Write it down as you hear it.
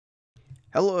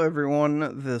Hello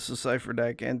everyone, this is Cipher,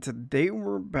 and today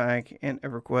we're back in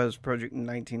Everquest Project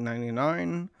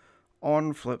 1999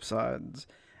 on Flipsides,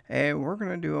 and we're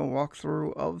going to do a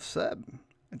walkthrough of Seb.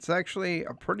 It's actually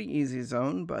a pretty easy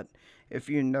zone, but if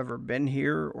you've never been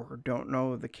here or don't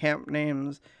know the camp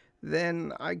names,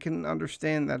 then I can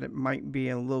understand that it might be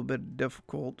a little bit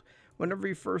difficult whenever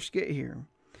you first get here.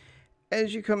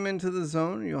 As you come into the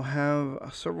zone, you'll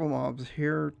have several mobs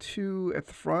here, 2 at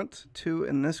the front, 2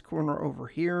 in this corner over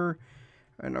here,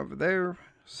 and over there.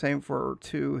 Same for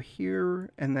 2 here,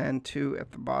 and then 2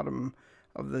 at the bottom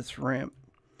of this ramp.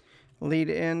 Lead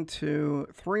into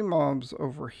 3 mobs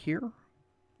over here.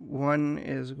 One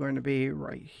is going to be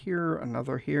right here,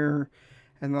 another here,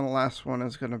 and then the last one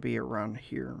is going to be around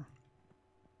here.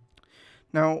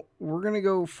 Now, we're going to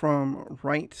go from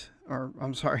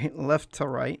left to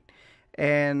right.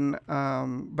 And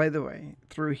by the way,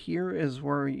 through here is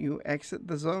where you exit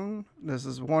the zone. This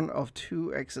is one of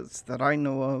 2 exits that I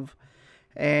know of,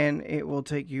 and it will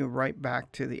take you right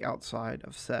back to the outside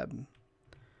of Seb.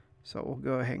 So we'll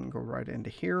go ahead and go right into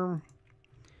here.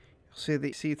 You'll see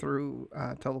the see-through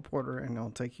teleporter, and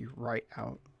it'll take you right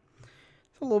out.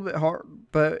 It's a little bit hard,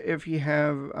 but if you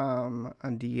have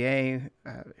a DA,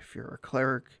 if you're a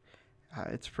cleric,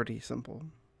 it's pretty simple.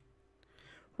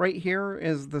 Right here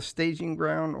is the staging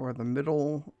ground, or the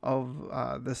middle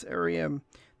of this area.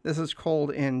 This is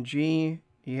called NG.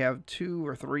 You have 2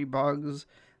 or 3 bugs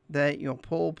that you'll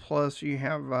pull, plus you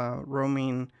have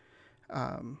roaming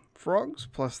frogs,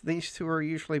 plus these 2 are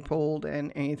usually pulled,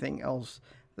 and anything else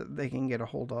that they can get a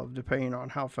hold of, depending on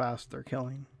how fast they're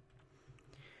killing.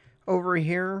 Over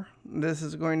here, this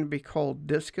is going to be called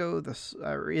Disco, this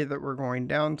area that we're going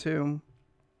down to.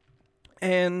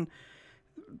 And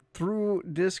through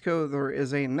Disco, there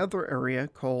is another area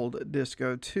called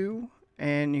Disco 2,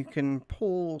 and you can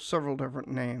pull several different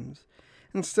names.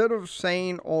 Instead of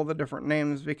saying all the different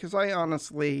names, because I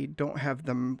honestly don't have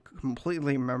them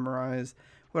completely memorized,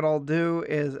 what I'll do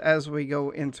is, as we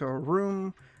go into a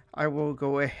room, I will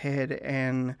go ahead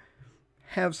and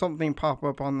have something pop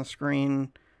up on the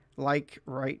screen, like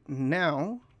right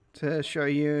now, to show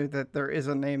you that there is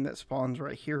a name that spawns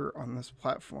right here on this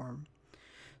platform.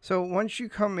 So once you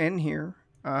come in here,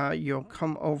 you'll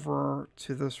come over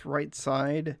to this right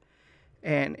side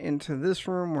and into this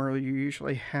room where you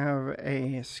usually have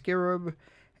a scarab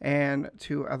and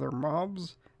 2 other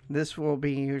mobs. This will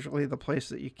be usually the place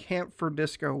that you camp for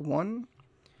Disco 1.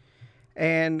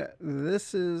 And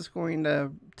this is going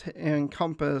to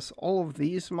encompass all of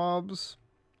these mobs,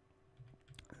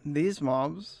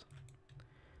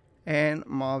 and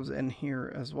mobs in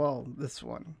here as well, this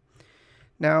one.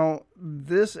 Now,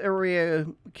 this area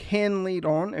can lead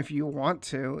on, if you want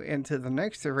to, into the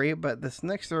next area, but this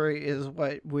next area is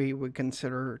what we would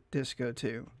consider Disco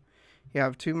 2. You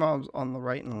have 2 mobs on the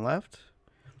right and left.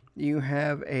 You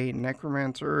have a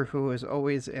necromancer who is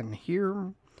always in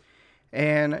here.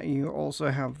 And you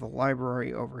also have the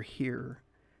library over here.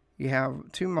 You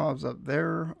have 2 mobs up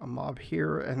there, a mob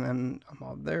here, and then a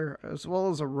mob there, as well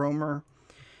as a roamer.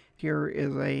 Here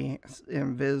is a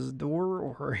invis door,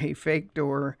 or a fake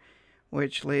door,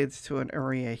 which leads to an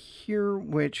area here,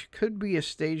 which could be a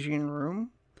staging room,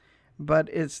 but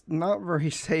it's not very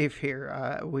safe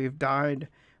here. We've died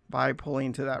by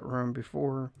pulling to that room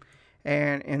before.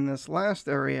 And in this last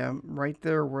area, right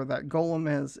there where that golem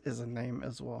is a name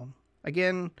as well.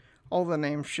 Again, all the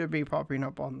names should be popping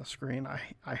up on the screen,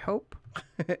 I hope,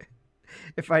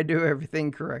 if I do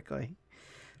everything correctly.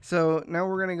 So now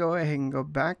we're going to go ahead and go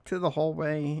back to the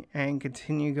hallway and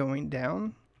continue going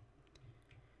down.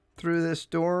 Through this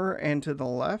door and to the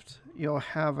left, you'll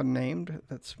have a named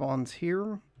that spawns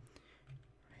here.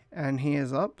 And he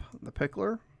is up, the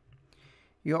Pickler.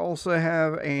 You also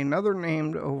have another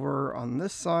named over on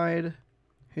this side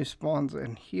who spawns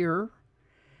in here.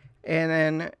 And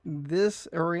then this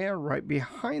area, right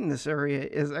behind this area,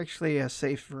 is actually a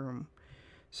safe room.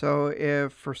 So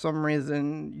if for some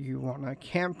reason you want to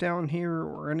camp down here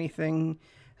or anything,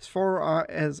 as far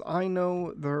as I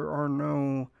know, there are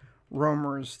no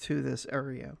roamers to this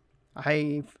area.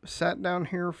 I sat down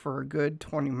here for a good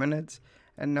 20 minutes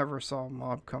and never saw a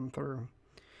mob come through.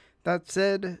 That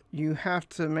said, you have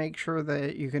to make sure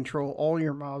that you control all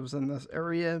your mobs in this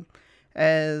area,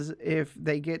 as if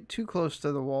they get too close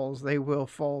to the walls, they will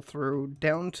fall through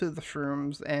down to the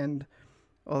shrooms, and,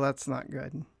 well, that's not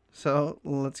good. So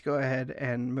let's go ahead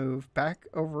and move back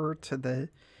over to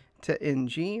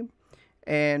NG,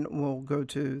 and we'll go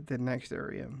to the next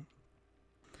area.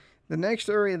 The next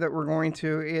area that we're going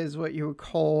to is what you would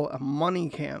call a money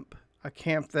camp, a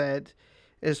camp that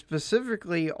is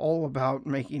specifically all about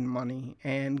making money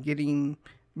and getting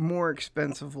more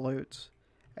expensive loots.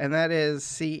 and that is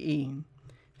CE.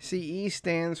 CE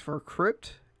stands for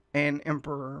Crypt and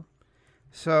Emperor.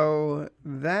 So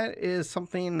that is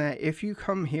something that if you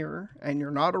come here and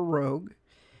you're not a rogue,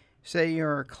 say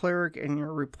you're a cleric and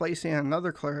you're replacing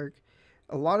another cleric,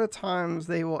 a lot of times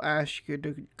they will ask you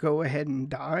to go ahead and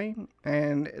die,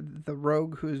 and the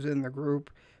rogue who's in the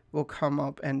group will come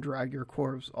up and drag your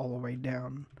corpse all the way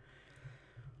down.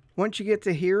 Once you get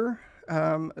to here,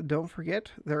 don't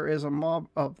forget there is a mob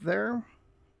up there,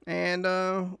 and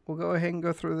we'll go ahead and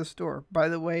go through this door. By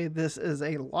the way, this is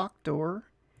a locked door,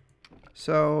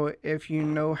 so if you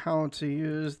know how to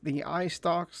use the eye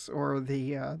stalks or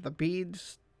the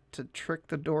beads to trick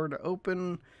the door to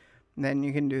open, then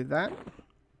you can do that.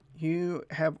 You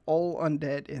have all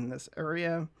undead in this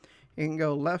area. You can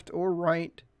go left or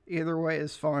right, either way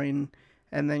is fine,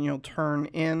 and then you'll turn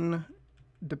in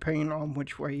depending on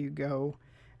which way you go,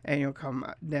 and you'll come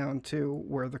down to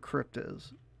where the crypt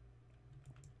is.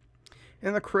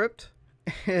 And the crypt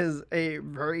is a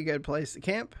very good place to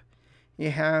camp.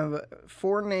 You have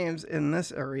 4 names in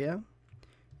this area.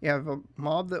 You have a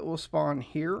mob that will spawn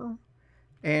here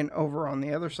and over on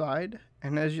the other side.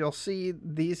 And as you'll see,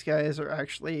 these guys are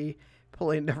actually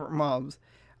pulling different mobs.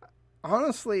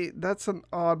 Honestly, that's an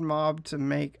odd mob to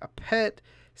make a pet,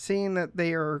 seeing that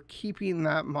they are keeping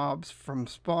that mobs from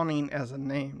spawning as a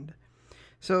named.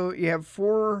 So you have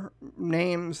 4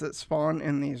 names that spawn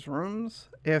in these rooms.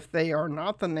 If they are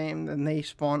not the name, then they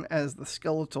spawn as the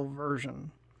skeletal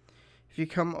version. If you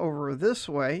come over this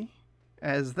way,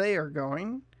 as they are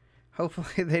going,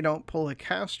 hopefully they don't pull a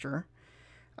caster,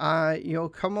 you'll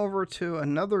come over to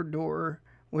another door,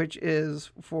 which is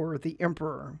for the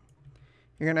Emperor.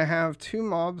 You're going to have 2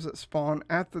 mobs that spawn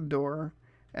at the door,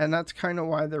 and that's kind of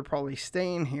why they're probably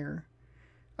staying here.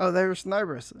 Oh, there's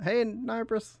Nibris. Hey,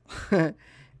 Nibris.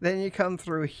 Then you come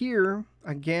through here.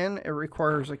 Again, it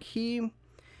requires a key.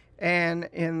 And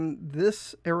in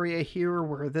this area here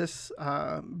where this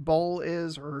bowl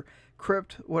is, or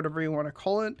crypt, whatever you want to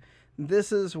call it,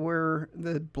 this is where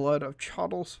the blood of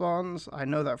Chottle spawns. I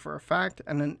know that for a fact.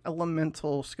 And an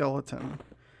elemental skeleton.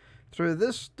 Through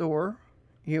this door,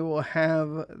 you will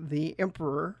have the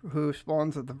Emperor, who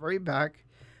spawns at the very back.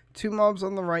 2 mobs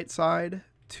on the right side,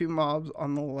 2 mobs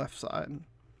on the left side.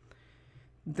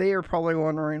 They are probably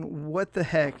wondering, what the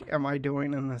heck am I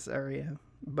doing in this area?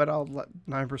 But I'll let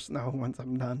Nibris know once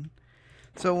I'm done.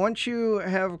 So once you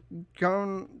have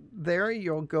gone there,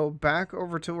 you'll go back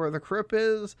over to where the crypt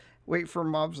is, wait for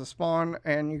mobs to spawn,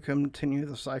 and you continue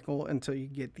the cycle until you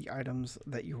get the items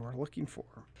that you are looking for.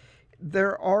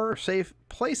 There are safe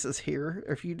places here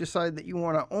if you decide that you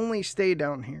want to only stay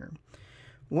down here.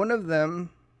 One of them,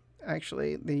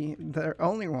 actually the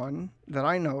only one that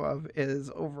I know of,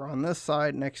 is over on this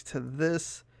side next to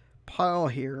this pile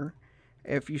here.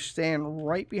 If you stand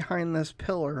right behind this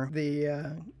pillar,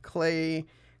 the clay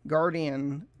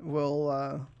guardian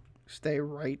will stay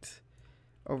right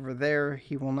over there.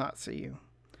 He will not see you.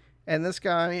 And this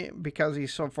guy, because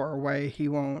he's so far away, he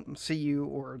won't see you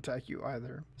or attack you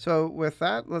either. So with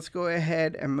that, let's go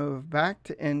ahead and move back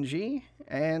to NG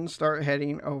and start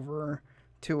heading over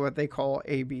to what they call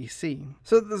ABC.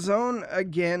 So the zone,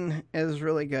 again, is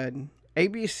really good.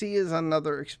 ABC is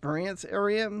another experience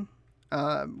area.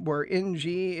 Where NG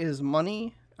is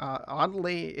money.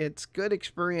 Oddly, it's good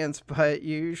experience, but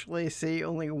you usually see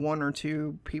only 1 or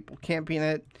 2 people camping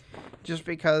it, just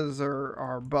because there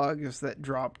are bugs that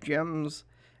drop gems,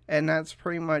 and that's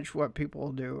pretty much what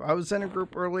people do. I was in a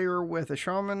group earlier with a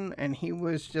shaman, and he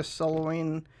was just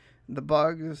soloing the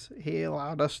bugs. He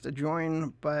allowed us to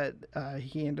join, but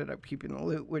he ended up keeping the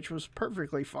loot, which was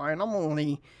perfectly fine. I'm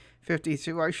only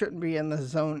 52. I shouldn't be in the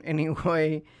zone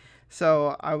anyway.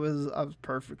 So I was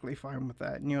perfectly fine with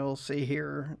that. And you'll see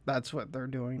here, that's what they're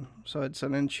doing. So it's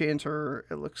an enchanter.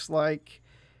 It looks like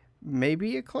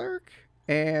maybe a cleric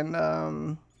and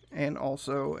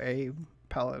also a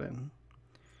paladin.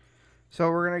 So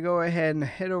we're going to go ahead and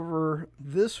head over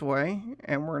this way,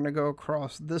 and we're going to go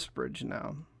across this bridge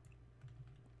now.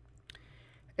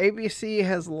 ABC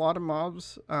has a lot of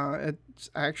mobs. It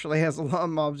actually has a lot of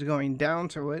mobs going down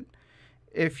to it.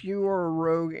 If you are a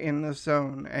rogue in the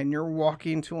zone and you're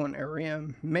walking to an area,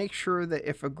 make sure that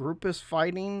if a group is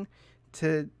fighting,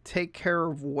 to take care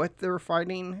of what they're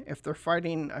fighting. If they're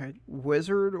fighting a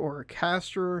wizard or a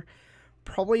caster,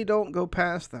 probably don't go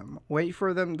past them. Wait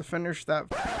for them to finish that.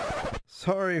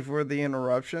 Sorry for the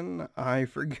interruption. I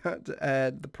forgot to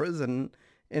add the prison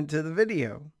into the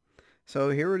video.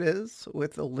 So here it is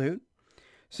with the loot.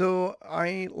 So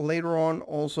I later on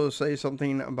also say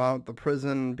something about the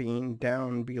prison being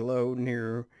down below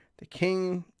near the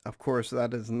king. Of course,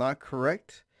 that is not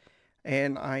correct,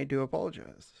 and I do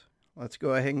apologize. let's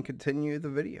go ahead and continue the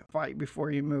video. Fight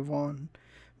before you move on,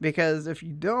 because if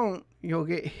you don't, you'll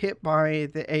get hit by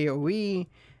the AoE.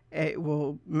 It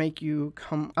will make you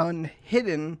come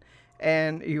unhidden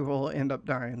and you will end up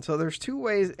dying. So there's two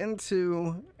ways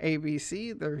into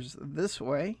ABC. There's this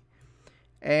way,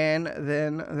 and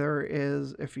then there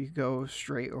is if you go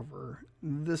straight over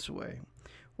this way.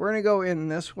 We're going to go in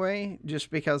this way just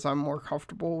because I'm more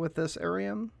comfortable with this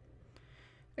area.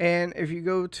 And if you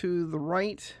go to the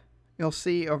right, you'll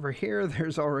see over here,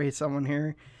 there's already someone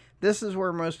here. This is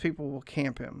where most people will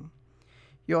camp him.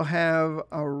 You'll have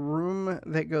a room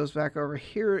that goes back over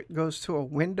here. It goes to a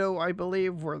window, I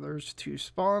believe, where there's two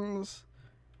spawns.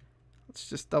 Let's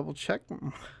just double check.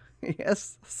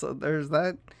 Yes, so there's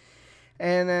that.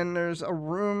 And then there's a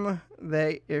room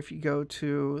that if you go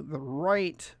to the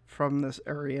right from this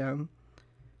area.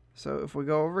 So if we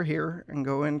go over here and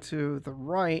go into the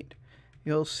right,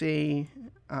 you'll see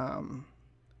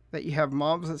that you have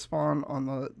mobs that spawn on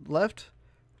the left,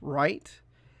 right,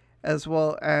 as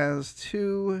well as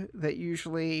two that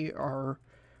usually are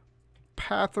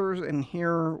pathers in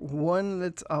here, one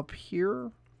that's up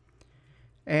here,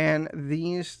 and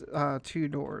these two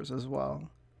doors as well.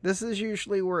 This is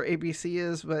usually where ABC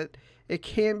is, but it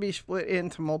can be split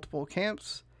into multiple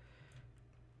camps.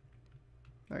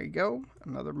 There you go,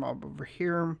 another mob over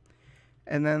here,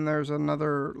 and then there's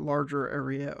another larger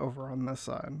area over on this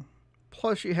side.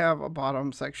 Plus you have a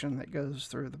bottom section that goes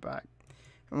through the back,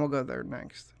 and we'll go there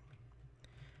next.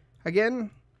 Again,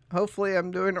 hopefully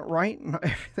I'm doing it right. Not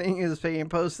everything is being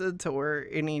posted to where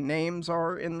any names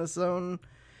are in the zone,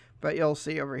 but you'll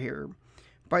see over here.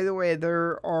 By the way,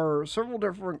 there are several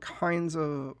different kinds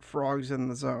of frogs in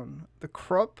the zone. The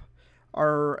Krupp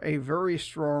are a very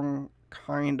strong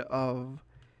kind of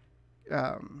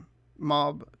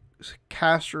mob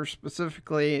caster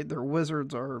specifically. Their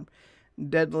wizards are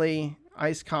deadly,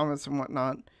 ice comets and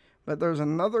whatnot. But there's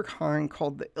another kind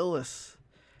called the Illis,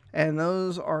 and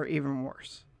those are even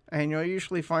worse. And you'll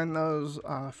usually find those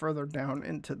further down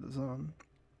into the zone.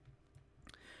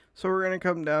 So we're going to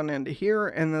come down into here,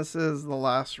 and this is the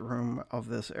last room of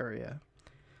this area.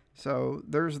 So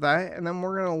there's that, and then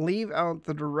we're going to leave out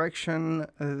the direction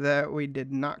that we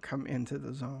did not come into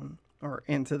the zone, or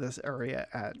into this area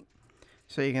at.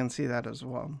 So you can see that as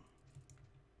well.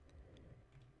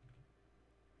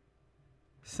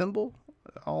 Symbol,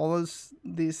 all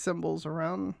these symbols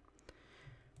around.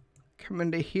 Come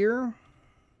into here,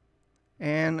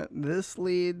 and this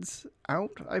leads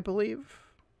out, I believe.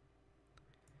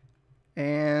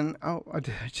 And oh,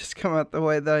 did I just come out the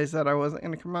way that I said I wasn't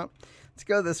going to come out? Let's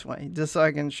go this way, just so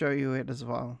I can show you it as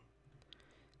well.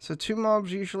 So two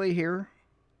mobs usually here,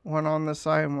 one on this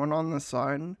side and one on this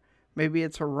side. Maybe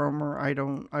it's a roamer, I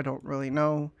don't really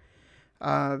know.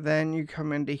 Then you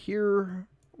come into here,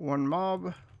 one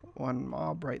mob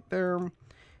right there.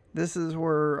 This is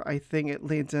where I think it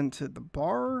leads into the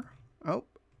bar. Oh,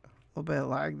 a little bit of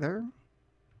lag there.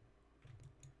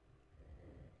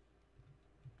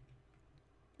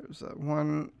 There's a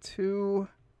 1, 2,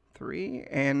 3,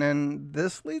 and then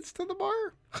this leads to the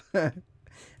bar.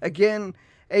 Again,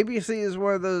 ABC is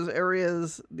one of those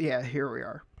areas. Yeah, here we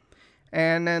are.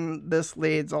 And then this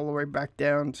leads all the way back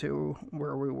down to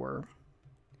where we were.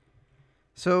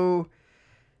 So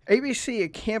ABC, a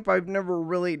camp I've never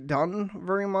really done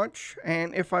very much,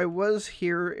 and if I was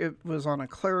here, it was on a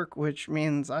cleric, which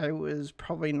means I was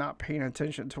probably not paying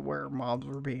attention to where mobs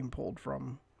were being pulled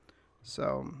from.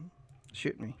 So,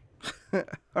 shoot me.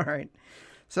 Alright,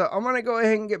 so I'm going to go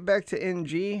ahead and get back to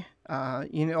NG.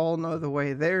 You all know the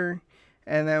way there,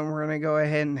 and then we're going to go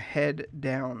ahead and head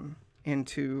down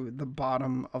into the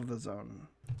bottom of the zone.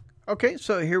 Okay,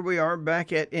 so here we are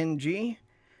back at NG.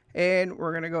 And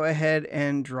we're going to go ahead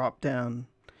and drop down.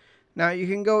 Now you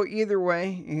can go either way.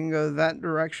 You can go that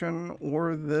direction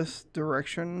or this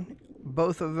direction.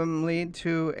 Both of them lead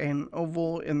to an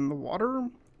oval in the water.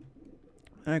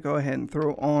 And I go ahead and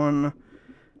throw on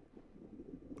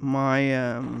my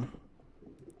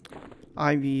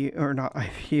IV, or not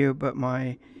IVU, but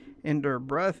my Endure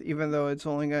Breath, even though it's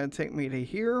only going to take me to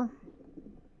here.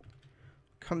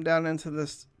 Come down into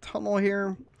this tunnel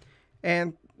here,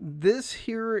 and this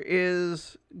here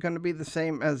is going to be the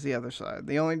same as the other side.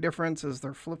 The only difference is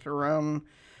they're flipped around.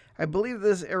 I believe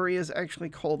this area is actually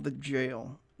called the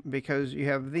jail, because you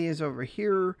have these over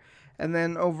here, and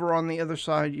then over on the other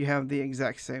side you have the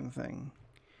exact same thing.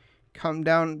 Come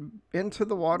down into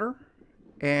the water,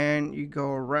 and you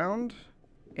go around,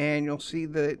 and you'll see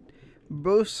that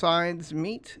both sides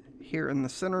meet here in the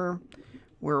center,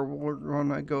 where we're going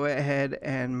to go ahead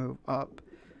and move up.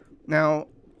 Now,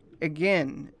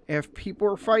 again, if people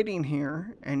are fighting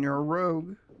here, and you're a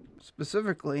rogue,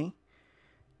 specifically,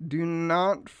 do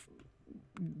not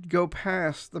go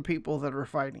past the people that are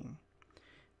fighting.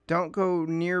 Don't go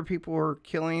near people who are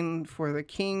killing for the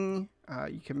king.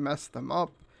 You can mess them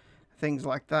up, things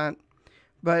like that.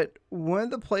 But one of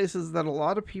the places that a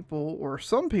lot of people, or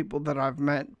some people that I've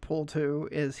met, pull to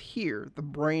is here, the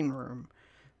brain room.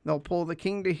 They'll pull the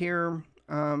king to here,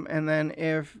 and then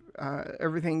if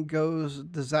everything goes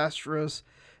disastrous,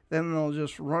 then they'll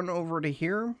just run over to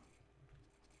here,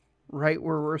 right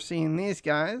where we're seeing these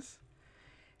guys,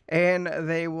 and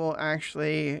they will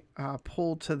actually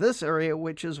pull to this area,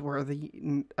 which is where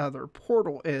the other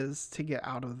portal is to get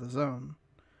out of the zone.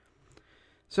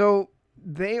 So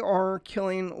they are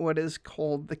killing what is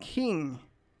called the king,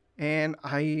 and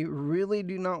I really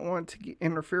do not want to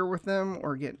interfere with them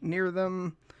or get near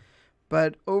them.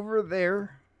 But over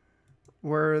there,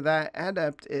 where that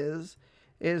adept is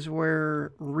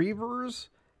where reavers,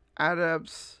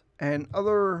 adepts, and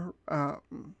other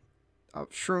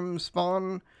shrooms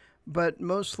spawn, but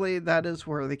mostly that is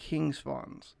where the king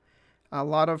spawns. A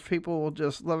lot of people will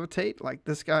just levitate, like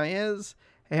this guy is,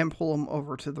 and pull him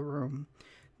over to the room.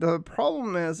 The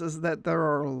problem is that there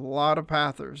are a lot of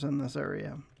pathers in this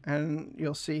area. And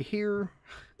you'll see here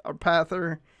a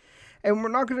pather. And we're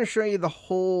not going to show you the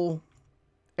whole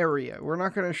area. We're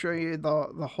not going to show you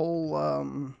the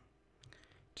whole,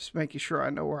 just making sure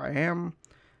I know where I am,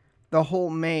 the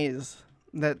whole maze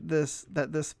that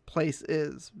this place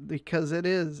is. Because it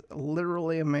is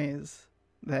literally a maze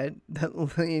that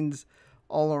leads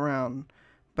all around.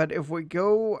 But if we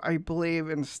go, I believe,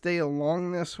 and stay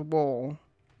along this wall,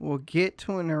 we'll get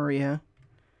to an area.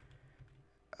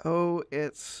 Oh,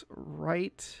 it's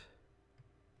right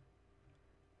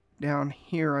down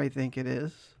here, I think it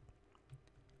is.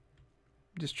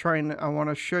 Just trying to, I want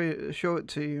to show it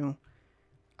to you.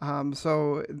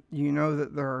 So you know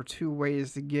that there are two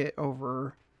ways to get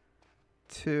over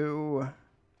to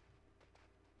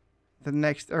the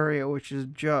next area, which is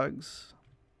Jugs.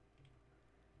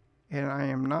 And I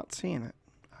am not seeing it.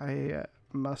 I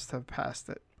must have passed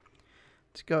it.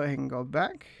 Let's go ahead and go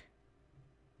back.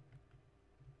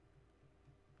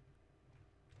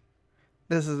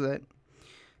 This is it.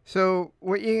 So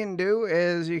what you can do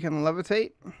is you can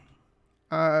levitate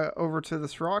over to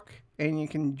this rock, and you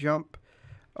can jump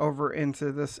over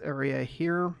into this area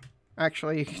here.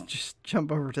 Actually, you can just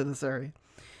jump over to this area.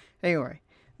 Anyway,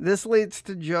 this leads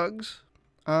to Jugs,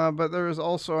 but there is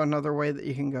also another way that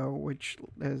you can go, which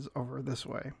is over this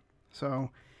way. So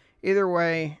either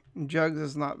way, Jugs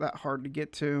is not that hard to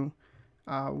get to.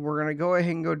 We're going to go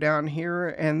ahead and go down here.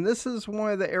 And this is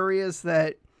one of the areas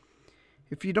that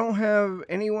if you don't have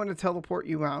anyone to teleport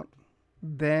you out,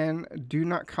 then do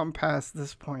not come past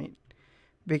this point.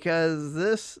 Because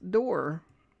this door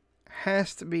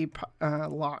has to be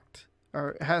locked.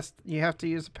 Or you have to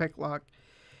use a pick lock.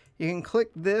 You can click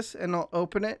this and it'll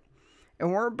open it.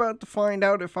 And we're about to find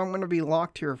out if I'm going to be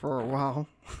locked here for a while.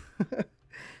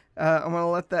 I'm going to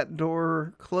let that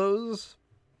door close.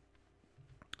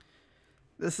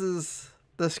 This is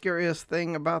the scariest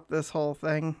thing about this whole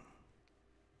thing.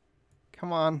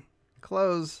 Come on,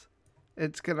 close.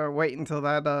 It's going to wait until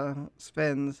that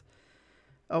spins.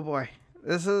 Oh boy,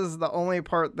 this is the only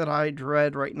part that I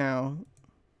dread right now.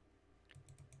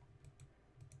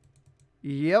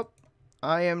 Yep,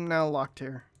 I am now locked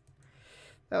here.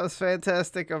 That was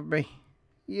fantastic of me.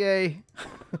 Yay.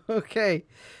 Okay.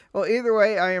 Well, either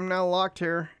way, I am now locked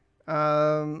here.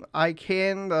 I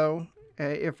can, though,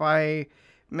 if I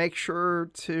make sure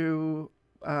to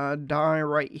die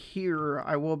right here,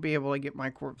 I will be able to get my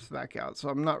corpse back out. So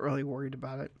I'm not really worried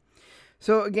about it.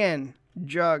 So again,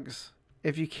 Jugs.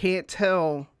 If you can't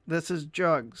tell, this is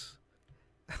Jugs.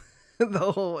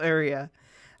 The whole area.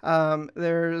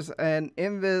 There's an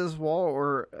invis wall,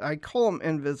 or I call them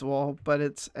invis wall, but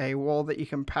it's a wall that you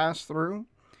can pass through.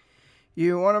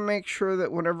 You want to make sure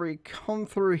that whenever you come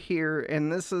through here,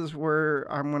 and this is where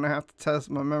I'm going to have to test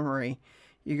my memory,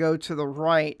 you go to the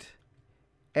right,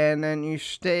 and then you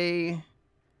stay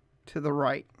to the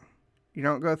right. You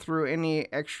don't go through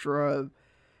any extra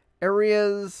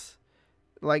areas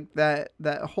like that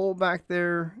hole back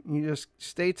there. You just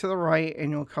stay to the right, and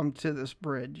you'll come to this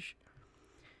bridge.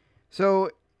 So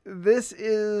this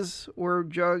is where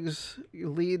Jugs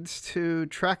leads to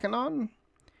Tracklist.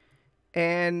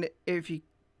 And if you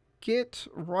get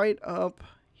right up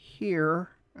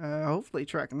here, hopefully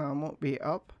Tracklist won't be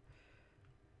up.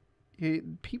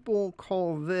 People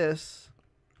call this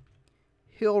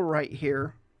hill right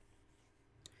here,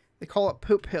 they call it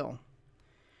Poop Hill.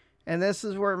 And this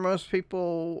is where most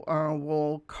people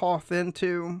will cough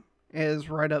into, is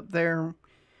right up there.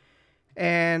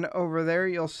 And over there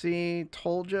you'll see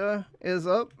Told Ya is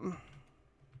up.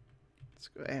 Let's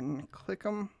go ahead and click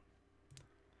them.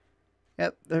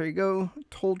 Yep, there you go.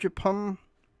 Told you, Pajum.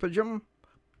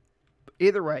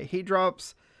 Either way, he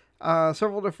drops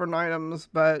several different items,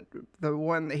 but the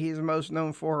one that he's most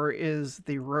known for is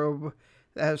the robe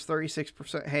that has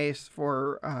 36% haste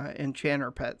for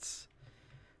enchanter pets.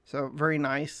 So, very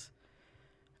nice.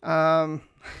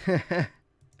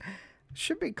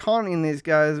 Should be conning these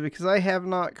guys because I have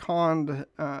not conned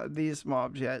these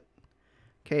mobs yet.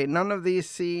 Okay, none of these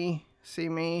see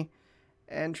me,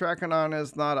 and Tracklist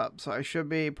is not up, so I should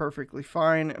be perfectly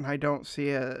fine, and I don't see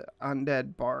a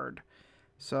undead bard.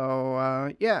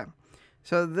 So, yeah.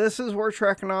 So this is where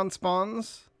Tracklist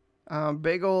spawns.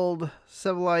 Big old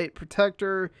Civilite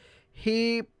protector.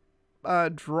 He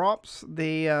drops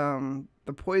the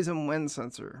poison wind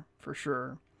sensor for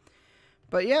sure.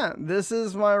 But yeah, this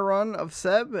is my run of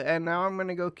Seb, and now I'm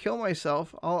gonna go kill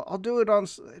myself. I'll do it on.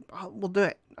 We'll do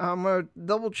it. I'm gonna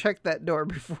double check that door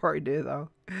before I do though.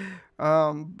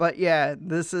 But yeah,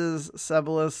 this is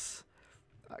Sebilis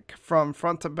from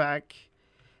front to back.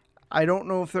 I don't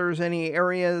know if there's any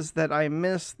areas that I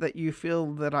missed that you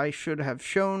feel that I should have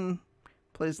shown.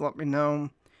 Please let me know.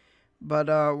 But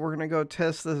we're gonna go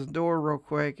test this door real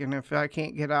quick, and if I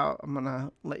can't get out, I'm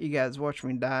gonna let you guys watch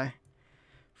me die.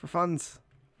 For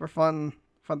fun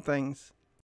things.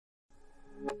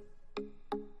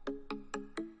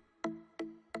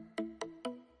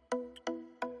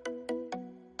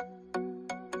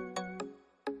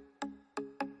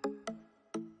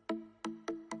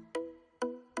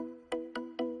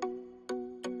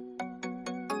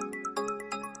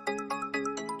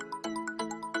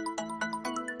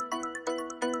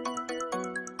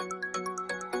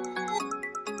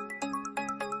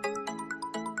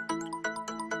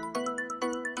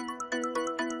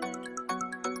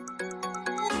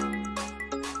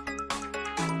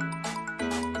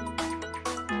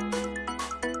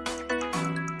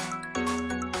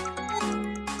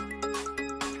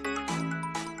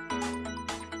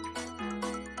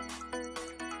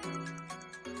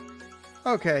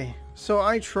 Okay, so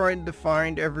I tried to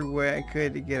find every way I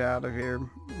could to get out of here,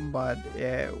 but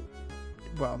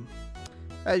well,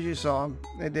 as you saw,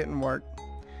 it didn't work.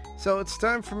 So it's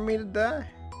time for me to die.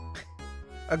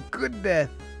 A good death.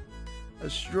 A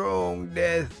strong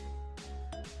death.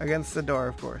 Against the door,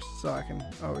 of course, so I can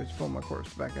always pull my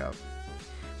corpse back out.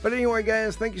 But anyway,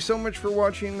 guys, thank you so much for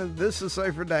watching. This is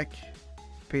Cipher Deck.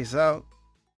 Peace out.